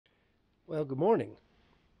Well, good morning.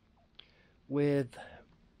 With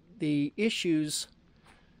the issues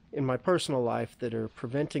in my personal life that are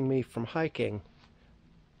preventing me from hiking,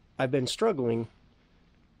 I've been struggling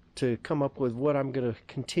to come up with what I'm going to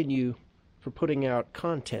continue for putting out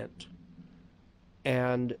content.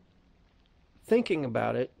 And thinking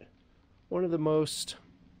about it, one of the most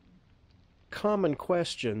common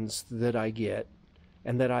questions that I get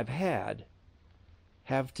and that I've had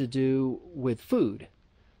have to do with food.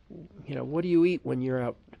 What do you eat when you're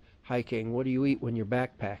out hiking? What do you eat when you're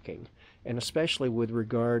backpacking? And especially with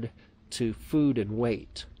regard to food and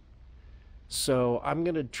weight. So I'm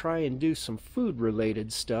going to try and do some food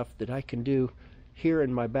related stuff that I can do here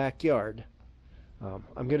in my backyard.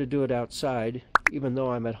 I'm going to do it outside, even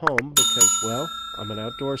though I'm at home, because, well, I'm an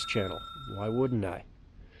outdoors channel. Why wouldn't I?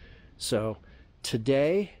 So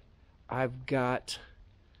today I've got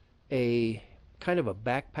a kind of a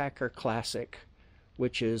backpacker classic,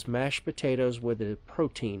 which is mashed potatoes with a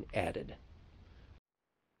protein added.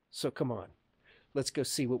 So come on, let's go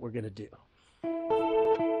see what we're going to do.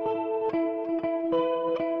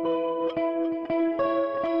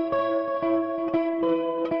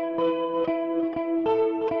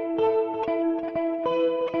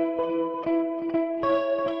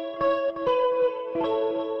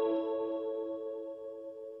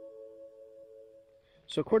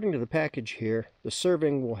 So according to the package here, the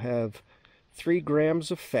serving will have 3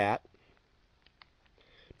 grams of fat,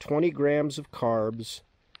 20 grams of carbs,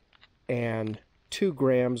 and 2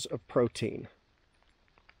 grams of protein.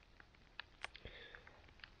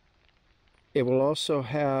 It will also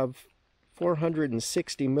have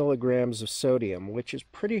 460 milligrams of sodium, which is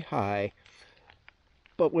pretty high,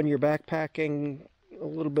 but when you're backpacking, a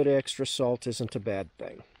little bit of extra salt isn't a bad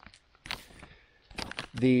thing.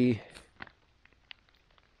 The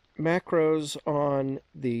macros on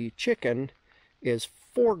the chicken is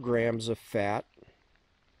 4 grams of fat,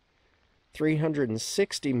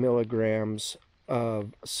 360 milligrams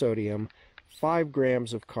of sodium, 5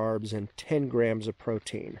 grams of carbs, and 10 grams of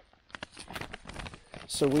protein.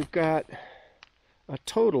 So we've got a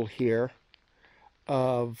total here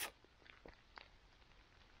of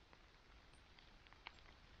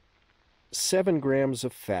 7 grams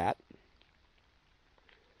of fat,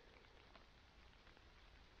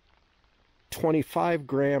 25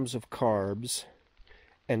 grams of carbs,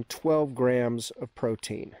 and 12 grams of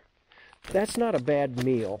protein. That's not a bad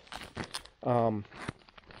meal.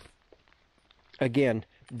 Again,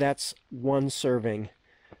 that's one serving.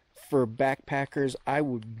 For backpackers, I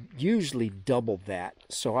would usually double that.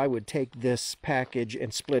 So I would take this package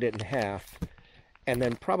and split it in half, and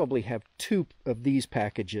then probably have 2 of these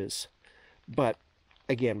packages. But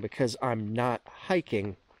again, because I'm not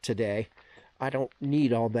hiking today, I don't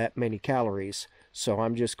need all that many calories, so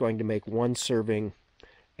I'm just going to make 1 serving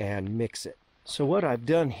and mix it. So what I've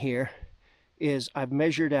done here is I've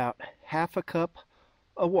measured out half a cup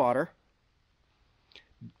of water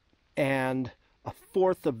and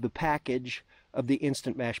 1/4 of the package of the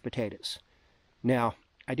instant mashed potatoes. Now,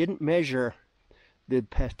 I didn't measure the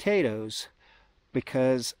potatoes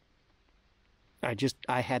because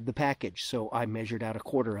I had the package, so I measured out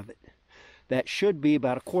 1/4 of it. That should be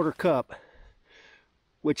about 1/4 cup,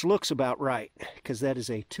 which looks about right, because that is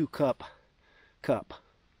a 2-cup cup.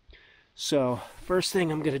 So first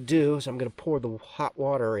thing I'm going to do is I'm going to pour the hot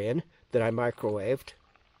water in that I microwaved.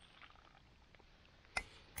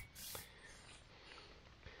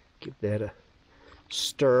 Give that a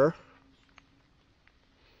stir.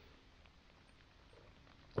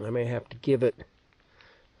 I may have to give it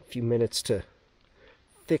a few minutes to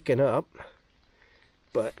thicken up,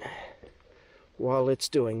 but while it's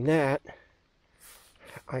doing that,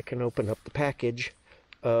 I can open up the package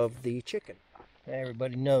of the chicken.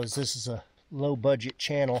 Everybody knows this is a low budget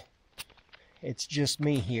channel. It's just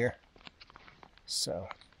me here. So,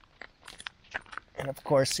 and of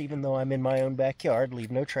course, even though I'm in my own backyard, leave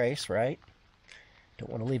no trace, right? Don't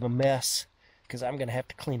want to leave a mess, because I'm going to have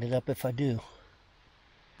to clean it up if I do.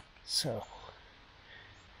 So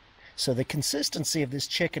the consistency of this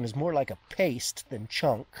chicken is more like a paste than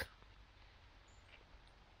chunk.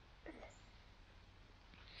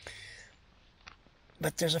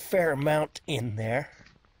 But there's a fair amount in there.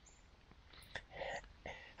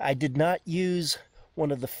 I did not use one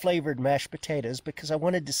of the flavored mashed potatoes because I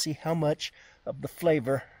wanted to see how much of the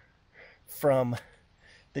flavor from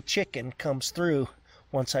the chicken comes through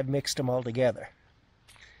once I've mixed them all together.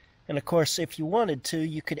 And of course, if you wanted to,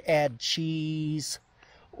 you could add cheese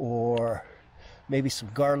or maybe some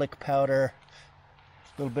garlic powder,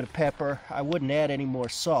 a little bit of pepper. I wouldn't add any more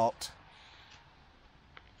salt,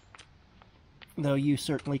 though you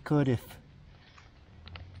certainly could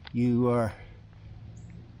You are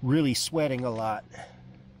really sweating a lot.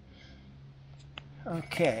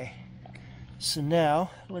 Okay, so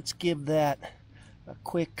now let's give that a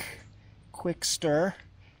quick stir,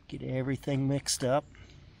 get everything mixed up.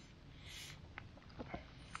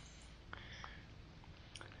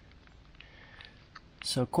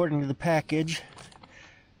 So according to the package,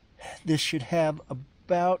 this should have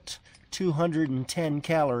about 210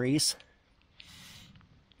 calories,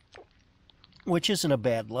 which isn't a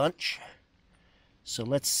bad lunch. So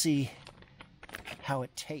let's see how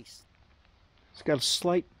it tastes. It's got a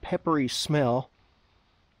slight peppery smell.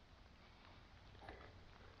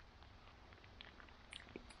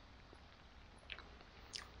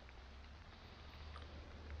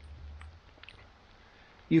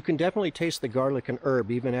 You can definitely taste the garlic and herb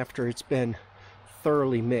even after it's been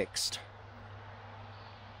thoroughly mixed.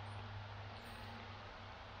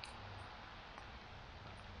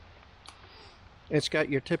 It's got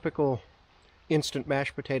your typical instant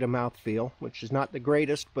mashed potato mouthfeel, which is not the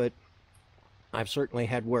greatest, but I've certainly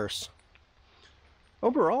had worse.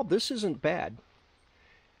 Overall, this isn't bad.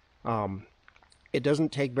 It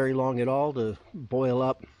doesn't take very long at all to boil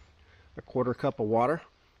up a quarter cup of water.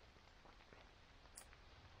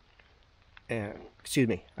 And, excuse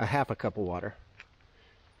me, a half a cup of water.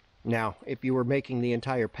 Now, if you were making the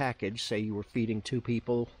entire package, say you were feeding 2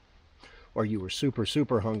 people, or you were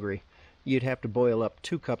super hungry, you'd have to boil up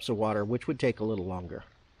 2 cups of water, which would take a little longer.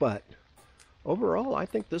 But overall, I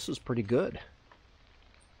think this is pretty good.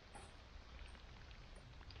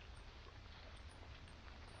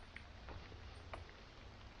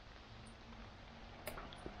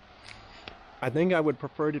 I think I would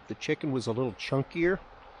prefer it if the chicken was a little chunkier,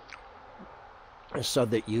 so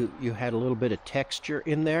that you had a little bit of texture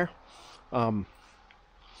in there.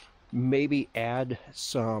 Maybe add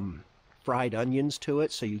some fried onions to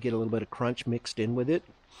it so you get a little bit of crunch mixed in with it.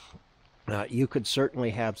 You could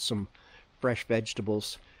certainly have some fresh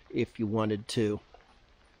vegetables if you wanted to,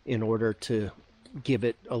 in order to give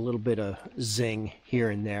it a little bit of zing here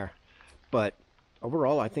and there. But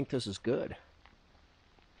overall, I think this is good.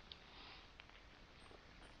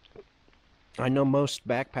 I know most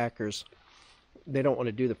backpackers, they don't want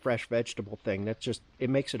to do the fresh vegetable thing. That's just, it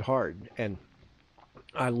makes it hard. And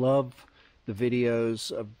I love the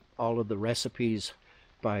videos of all of the recipes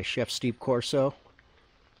by Chef Steve Corso,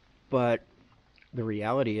 but the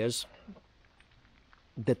reality is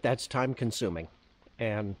that that's time consuming.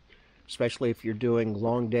 And especially if you're doing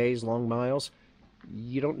long days, long miles,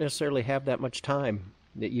 you don't necessarily have that much time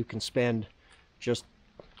that you can spend just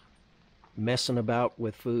messing about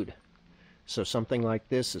with food. So something like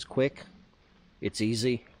this is quick, it's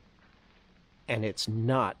easy, and it's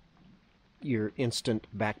not your instant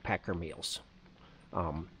backpacker meals.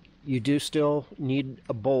 You do still need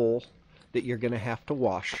a bowl that you're going to have to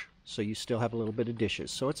wash, so you still have a little bit of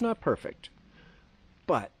dishes. So it's not perfect.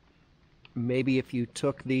 But maybe if you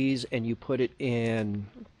took these and you put it in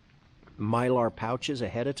Mylar pouches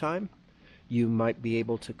ahead of time, you might be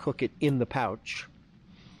able to cook it in the pouch,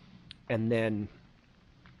 and then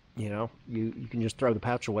you can just throw the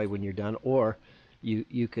pouch away when you're done, or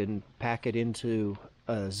you can pack it into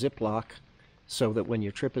a Ziploc so that when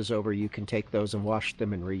your trip is over you can take those and wash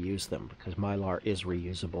them and reuse them, because Mylar is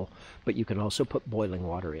reusable, but you can also put boiling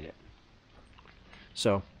water in it.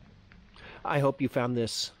 So I hope you found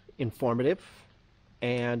this informative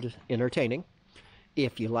and entertaining.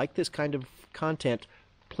 If you like this kind of content,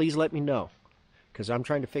 please let me know, because I'm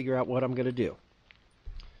trying to figure out what I'm going to do.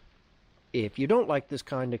 If you don't like this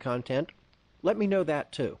kind of content, let me know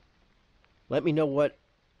that too. Let me know what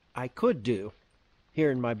I could do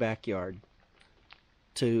here in my backyard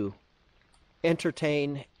to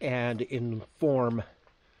entertain and inform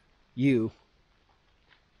you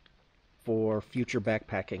for future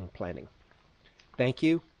backpacking planning. Thank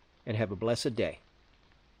you, and have a blessed day.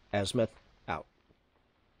 Azimuth out.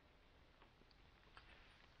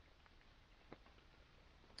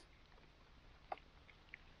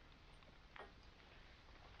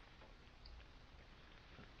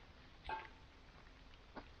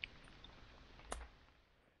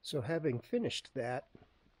 So having finished that,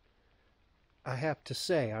 I have to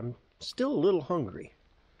say I'm still a little hungry.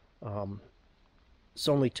 It's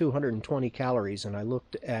only 220 calories, and I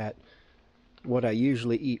looked at what I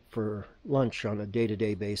usually eat for lunch on a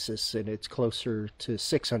day-to-day basis, and it's closer to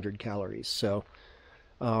 600 calories. So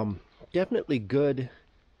definitely good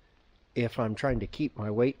if I'm trying to keep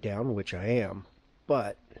my weight down, which I am.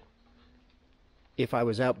 But if I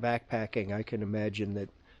was out backpacking, I can imagine that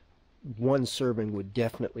one serving would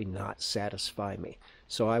definitely not satisfy me.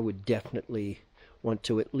 So I would definitely want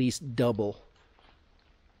to at least double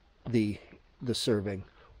the serving,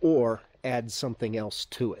 or add something else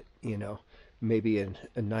to it, maybe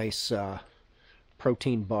a nice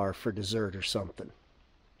protein bar for dessert or something.